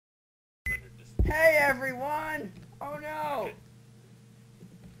Hey everyone! Oh no!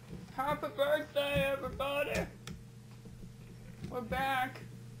 Happy birthday everybody! We're back!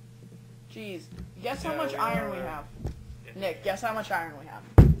 Jeez, guess how much iron we have? Nick, guess how much iron we have?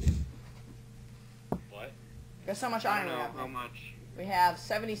 What? Guess how much iron we have? How much? We have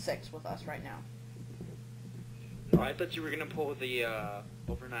 76 with us right now. Oh, I thought you were gonna pull the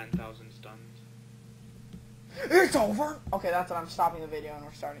over 9,000 stuns. It's over! Okay, that's it. I'm stopping the video and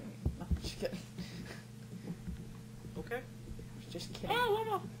we're starting. No, just kidding. Okay. Just kidding.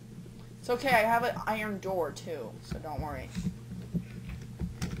 It's okay, I have an iron door too, so don't worry.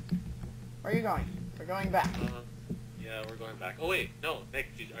 Where are you going? We're going back. Yeah, we're going back. Oh wait, no, Nick,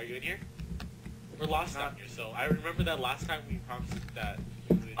 are you in here? We're lost down here, so I remember that last time we promised that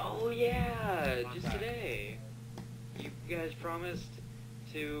you would... Oh yeah, just back. today. You guys promised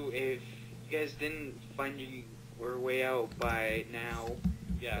to, if you guys didn't find your way out by now,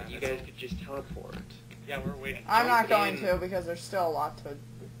 Yeah, you guys could just teleport. Yeah, we're waiting. I'm not going in. to because there's still a lot to...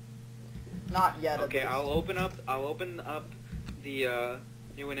 Not yet. at Okay, least. I'll open up the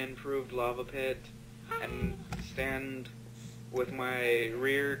new and improved lava pit and stand with my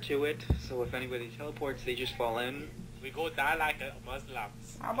rear to it, so if anybody teleports, they just fall in. We go die like a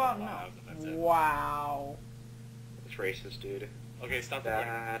Muslims. How about Oh, no? that's it. Wow. It's racist, dude. Okay, stop recording.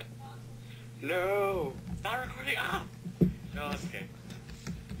 Dad. No. Stop recording. Ah! No, it's okay.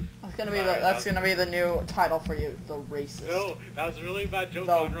 That's gonna be the new title for you, the racist. No, that was a really bad joke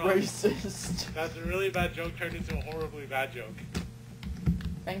The gone wrong. racist. That's a really bad joke turned into a horribly bad joke.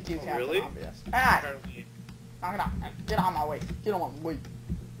 Thank you, Oh, Captain really? Obvious. Ah! Apparently. Knock it off. Get on my way. Get on my way.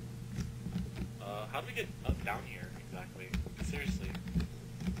 How do we get up down here exactly? Seriously.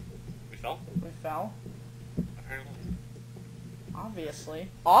 We fell? We fell. Apparently. Obviously.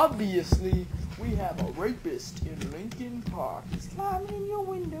 Obviously, we have a rapist in Lincoln Park. He's climbing in your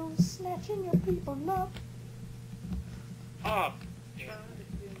windows, snatching your people up. Oh!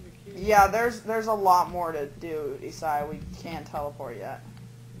 Yeah, there's a lot more to do, Isai. We can't teleport yet.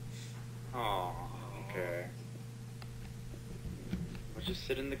 Oh, okay. I'll just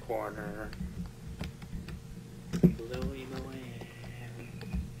sit in the corner. Blow him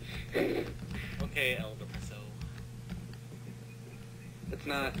away. Okay, Elder Presso. That's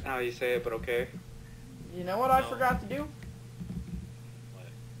not how you say it, but okay. You know what I No. forgot to do? What?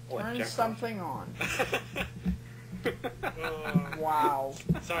 What, Turn jack something on. Oh. Wow.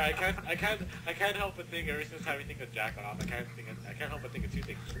 Sorry, I can't help but think ever since having think of Jack off, I can't help but think of two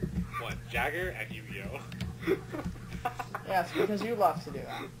things. One, Jagger and Yu-Gi-Oh. Yes, because you love to do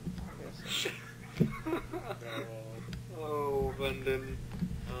that. Obviously. Oh, London.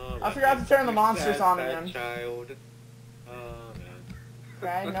 I forgot to turn the monsters on Sad again. child. Oh man.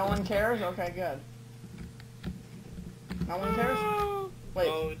 Okay, no one cares? Okay, good. No one cares? Wait,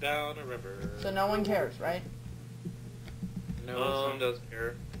 Go down a river. so no one cares, right? No, someone does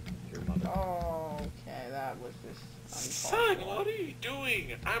care. Your mother. Okay, that was just Son, uncalled what are you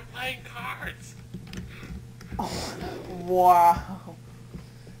doing? I'm playing cards. for. Wow.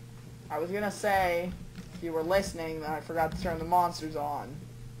 I was gonna say, if you were listening, that I forgot to turn the monsters on.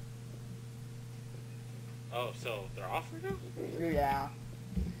 Oh, so they're off right now? Yeah.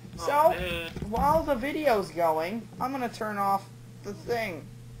 Oh, So, man. while the video's going, I'm gonna turn off the thing.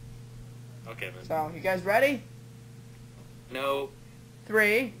 Okay, man. So, you guys ready? No.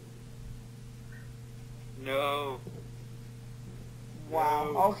 3. No.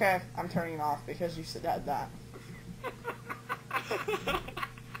 Wow. No. Okay, I'm turning it off because you said that.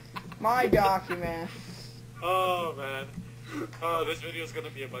 My document. Oh man. Oh, this video is gonna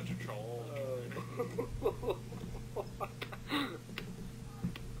be a bunch of trolls.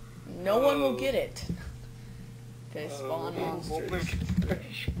 No one will get it. Okay, spawn monsters.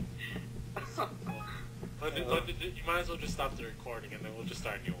 London, you might as well just stop the recording and then we'll just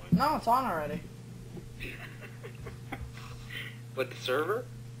start a new one. No, it's on already. But the server?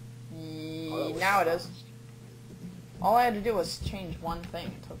 Now it is. All I had to do was change one thing.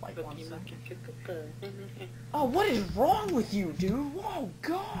 It took like 1 second. Oh, what is wrong with you, dude? Whoa,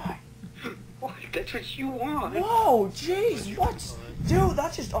 God. What? That's what you want. Whoa, jeez, what? Dude,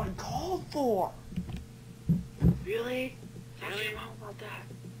 that's just uncalled for. Really? Really? How about that?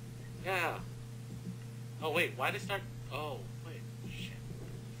 Yeah. Oh wait, why did I start? Oh wait, shit.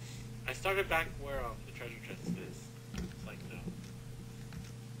 I started back where the treasure chest is. It's like no.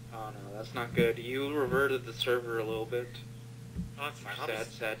 Oh no, that's not good. You reverted the server a little bit. Oh, it's fine.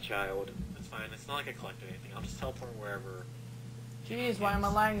 Sad child. It's fine. It's not like I collected anything. I'll just teleport wherever. Jeez, why am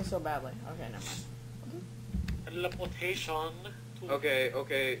I lagging so badly? Okay, never mind. Teleportation.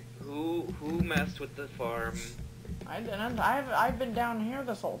 Okay. Who messed with the farm? I didn't. I've been down here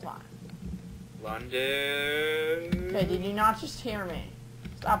this whole time. London. Okay, did you not just hear me?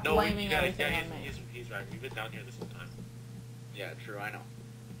 Stop blaming everything on me. He's right. We've been down here this whole time. Yeah, true, I know.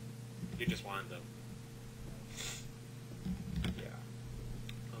 You just wanted them. Yeah.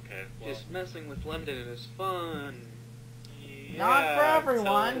 Okay, well... Just messing with London is fun. Yeah, Not for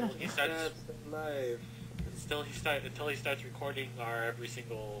everyone. He starts... That's life. Until he starts recording our every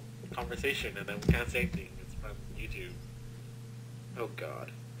single conversation, and then we can't say anything. It's from YouTube. Oh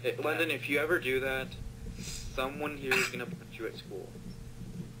god. London, if you ever do that, someone here is gonna put you at school.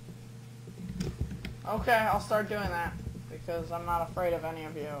 Okay, I'll start doing that. Because I'm not afraid of any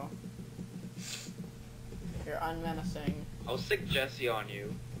of you. You're unmenacing. I'll stick Jesse on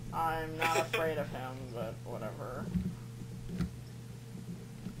you. I'm not afraid of him, but whatever.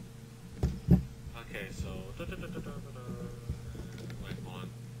 Okay, so... Wait, hold on.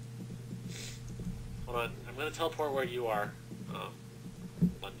 Hold on. I'm gonna teleport where you are.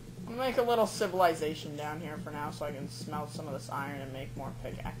 London. I'll make a little civilization down here for now so I can smelt some of this iron and make more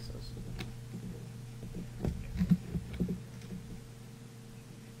pickaxes.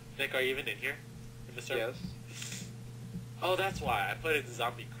 Nick, are you even in here? In the server? Yes. Oh, that's why. I put it in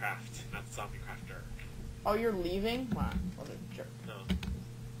Zombie Craft, not Zombie Crafter. Oh, you're leaving? Wow, what a jerk. No.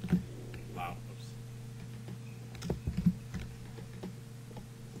 Wow. Oops.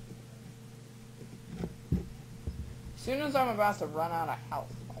 As soon as I'm about to run out of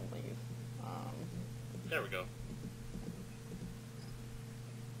health, I'll leave. There we go.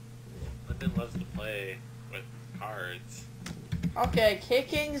 London loves to play with cards. Okay,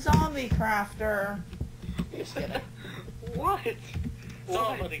 kicking zombie crafter. Just kidding. What? It's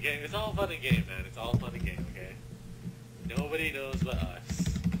all fun and game. It's all fun and game, man. It's all fun and game, okay? Nobody knows but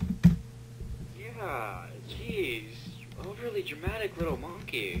us. Yeah, jeez. Overly dramatic little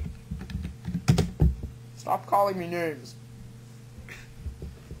monkey. Stop calling me names.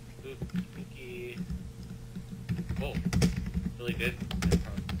 Pinky. Oh, really did.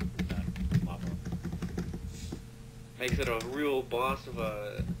 Lava. Makes it a real boss of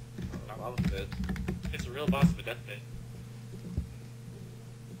a lava pit. It's a real boss of a death pit.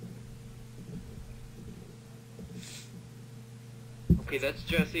 Okay, that's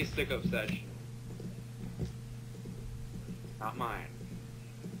Jesse's stick-up session. Not mine.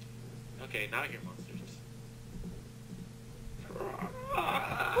 Okay, now you're monsters.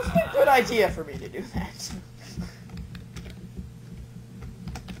 It's a good idea for me to do that.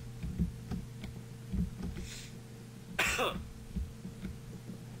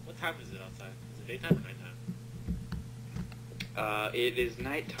 What time is it outside? Is it daytime or nighttime? It is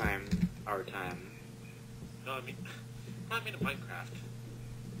nighttime, our time. No, I mean in Minecraft.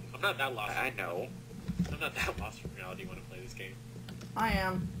 I'm not that lost. I know. I'm not that lost from reality when I play this game. I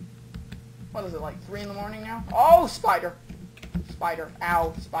am. What is it, like 3 in the morning now? Oh, spider! Spider.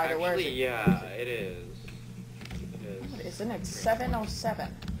 Ow, spider. Actually, Where is it? yeah, it is. It is. Isn't it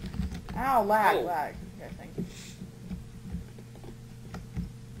 7:07? Ow, lag, Oh. lag. Okay, thank you.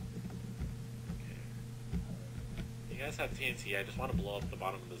 You guys have TNT. I just want to blow up the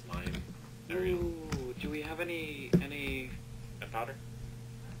bottom of this mine area. Ooh, do we have any... Gunpowder?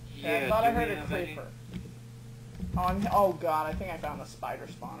 Yeah, I thought I heard a creeper. Oh god, I think I found a spider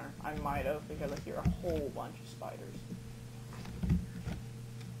spawner. I might have, because I hear a whole bunch of spiders.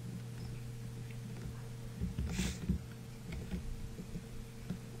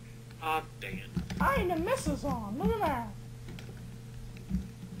 Ah, dang it. I the missus on. Look at that.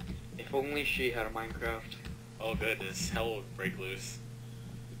 If only she had a Minecraft. Oh goodness, hell would break loose.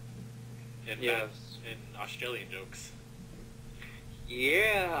 Yes. In Australian jokes.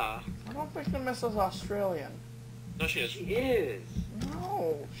 Yeah! I don't think the missus Australian. No, she is. She is!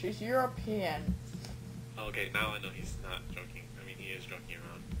 No, she's European. Oh, okay, now I know he's not joking. I mean, he is joking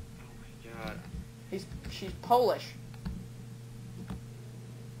around. Oh my god. She's Polish.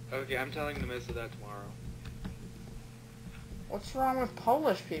 Okay, I'm telling the miss of that tomorrow. What's wrong with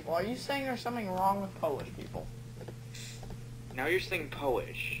Polish people? Are you saying there's something wrong with Polish people? Now you're saying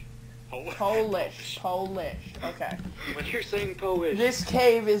Polish. Polish. Okay. When you're saying Polish... This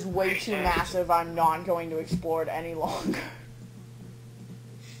cave is way too massive. I'm not going to explore it any longer.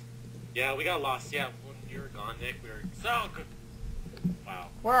 Yeah, we got lost. Yeah, when you were gone, Nick, we were so good. Wow.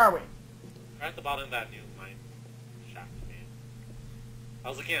 Where are we? We're at the bottom of that new mine shaft, man. I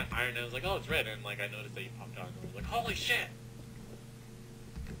was looking at iron and I was like, oh, it's red, and like I noticed that you popped out, and I was like, holy shit!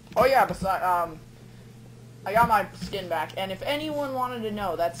 Oh yeah, besides, I got my skin back, and if anyone wanted to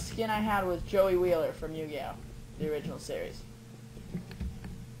know, that skin I had was Joey Wheeler from Yu-Gi-Oh! The original series.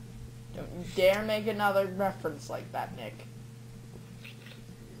 Don't you dare make another reference like that, Nick.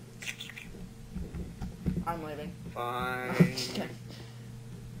 I'm leaving. Fine. I'm just kidding.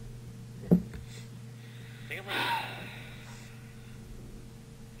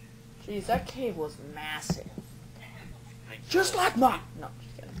 Jeez, that cave was massive. I Just know. like mine. No,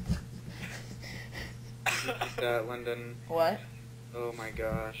 just kidding. Is that London? What? Oh my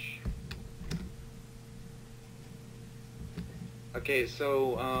gosh. Okay,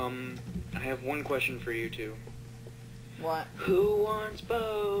 so, I have one question for you two. What? Who wants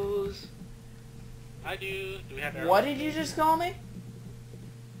bows? I do. Do we have arrows? What did you just call me?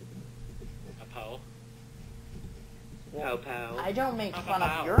 A Poe. Pow pow. I don't make Pow, fun pow,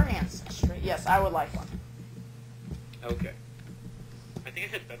 of pow. your ancestry. Yes, I would like one. Okay. I think I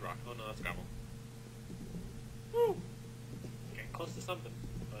hit bedrock. Oh no, that's gravel. Woo! Getting close to something.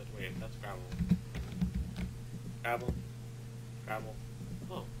 But wait, that's gravel. Gravel. Gravel.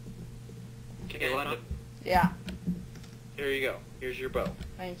 Oh. Okay, London. Yeah, Here you go. Here's your bow.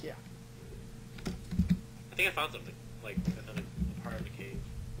 thank you. I think I found something. Like another part of the cave.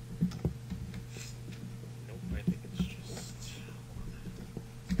 Nope, I think it's just...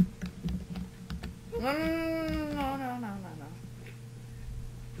 No, no, no, no, no, no, no.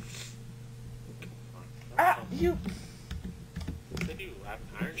 Ah, you... What did I do? I have an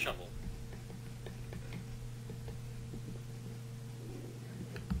iron shovel.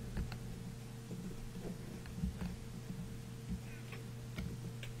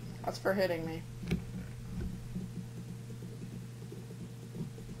 That's for hitting me.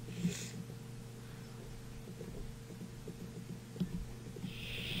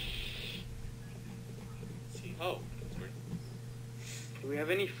 Let's see. Oh, that's weird. Do we have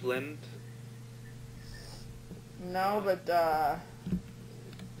any flint? No, but,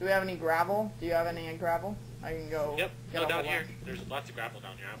 do we have any gravel? Do you have any gravel? I can go Yep. get No, a down whole here. bunch. There's lots of gravel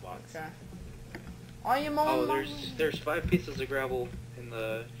down here. I have blocks. Okay. Are you Oh, mowing there's 5 pieces of gravel in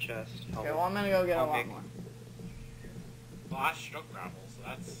the chest. Okay, well, I'm gonna go get a I'll lot make- more. Well, I struck gravel, so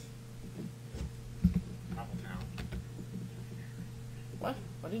that's... Gravel town. What?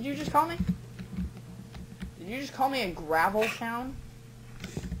 What did you just call me? Did you just call me a gravel town?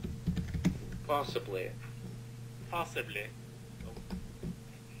 Possibly. Possibly. Oh.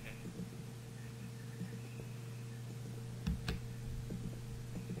 Okay.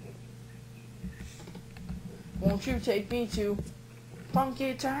 Won't you take me to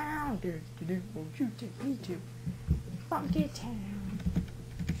Funky Town? Won't you take me to Funky Town?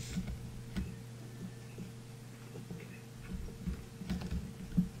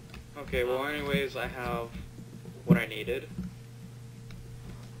 Okay, well anyways, I have what I needed.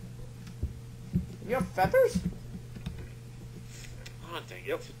 You have feathers? Oh, dang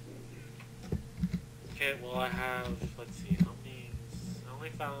it. Okay, well I have, let's see, how many, I only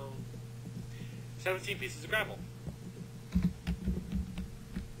found 17 pieces of gravel.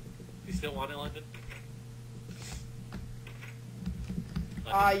 You still want it, London?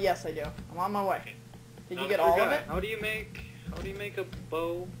 Yes I do. I'm on my way. Okay. Did No, you get I all of Forgot. it? How do you make a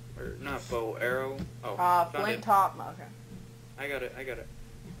bow? Or not bow, arrow? Oh, found Flint it. top. Okay. I got it.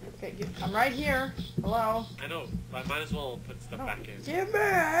 Okay, I'm right here. Hello. I know, but I might as well put stuff back in. Give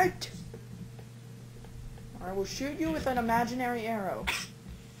it! Or I will shoot you with an imaginary arrow.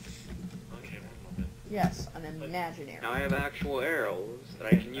 Okay, one moment. Yes, an imaginary. Now I have actual arrows that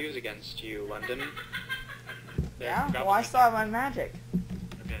I can use against you, London. There, Yeah? gravel Well, I back still have my magic. in.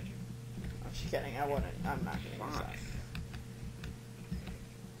 Imagine. I'm just kidding. I wouldn't. I'm not gonna use that. Fine.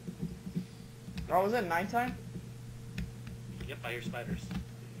 Oh, was it nighttime? Yep, I hear spiders.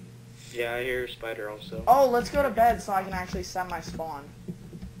 Yeah, I hear a spider also. Oh, let's go to bed so I can actually set my spawn.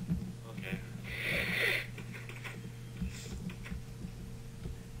 Okay.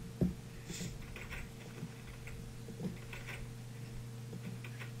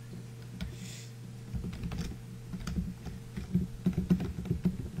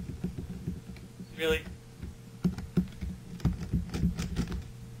 Really?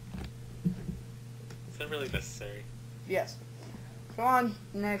 Is that really necessary? Yes. Come on,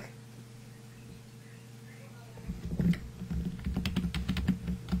 Nick.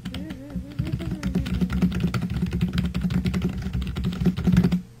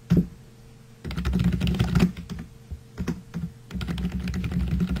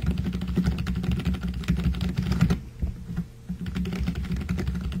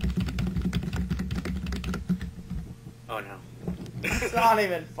 Oh no. It's not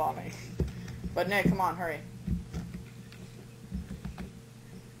even funny. But Nick, come on, hurry.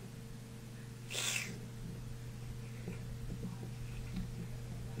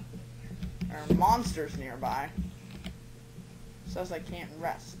 There are monsters nearby. Says I can't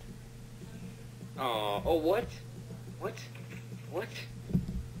rest. Oh, what? What? What?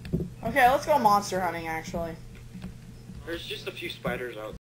 Okay, let's go monster hunting, actually. There's just a few spiders out